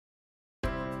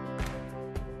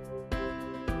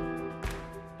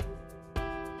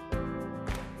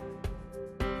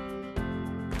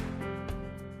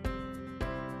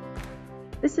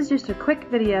This is just a quick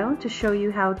video to show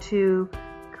you how to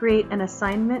create an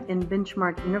assignment in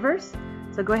Benchmark Universe.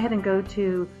 So go ahead and go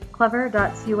to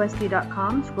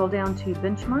clever.cusd.com, scroll down to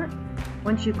Benchmark.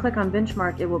 Once you click on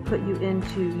Benchmark, it will put you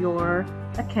into your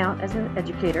account as an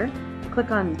educator.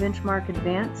 Click on Benchmark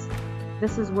Advanced.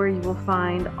 This is where you will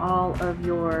find all of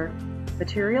your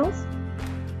materials.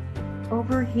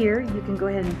 Over here, you can go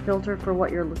ahead and filter for what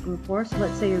you're looking for. So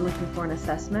let's say you're looking for an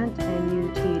assessment and you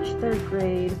teach 3rd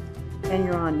grade and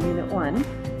you're on Unit 1.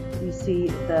 You see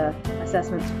the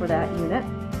assessments for that unit.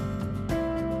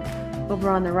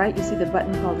 Over on the right, you see the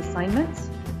button called Assignments.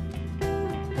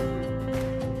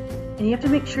 And you have to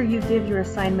make sure you give your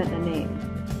assignment a name.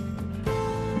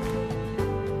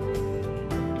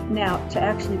 Now, to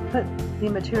actually put the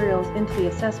materials into the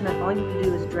assessment, all you can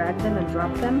do is drag them and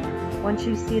drop them. Once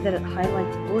you see that it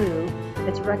highlights blue,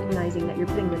 it's recognizing that you're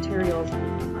putting materials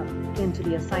into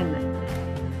the assignment.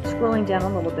 Scrolling down a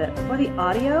little bit. For the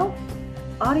audio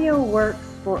works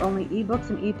for only ebooks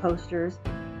and e-posters,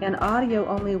 and audio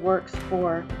only works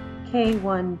for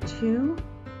K1-2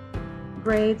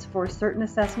 grades for certain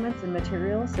assessments and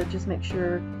materials, so just make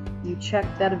sure you check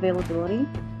that availability.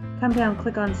 Come down,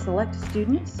 click on Select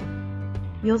Students.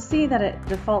 You'll see that it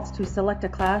defaults to select a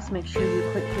class. Make sure you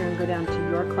click here and go down to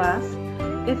your class.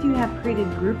 If you have created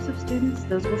groups of students,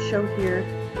 those will show here.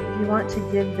 If you want to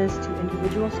give this to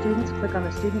individual students, click on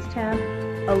the Students tab.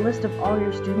 A list of all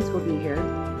your students will be here.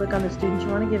 Click on the students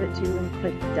you want to give it to and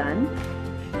click Done.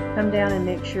 Come down and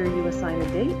make sure you assign a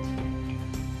date.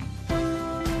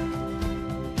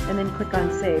 And then click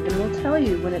on Save, and we'll tell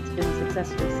you when it's been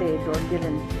successfully saved or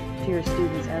given to your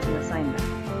students as an assignment.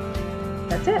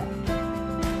 That's it.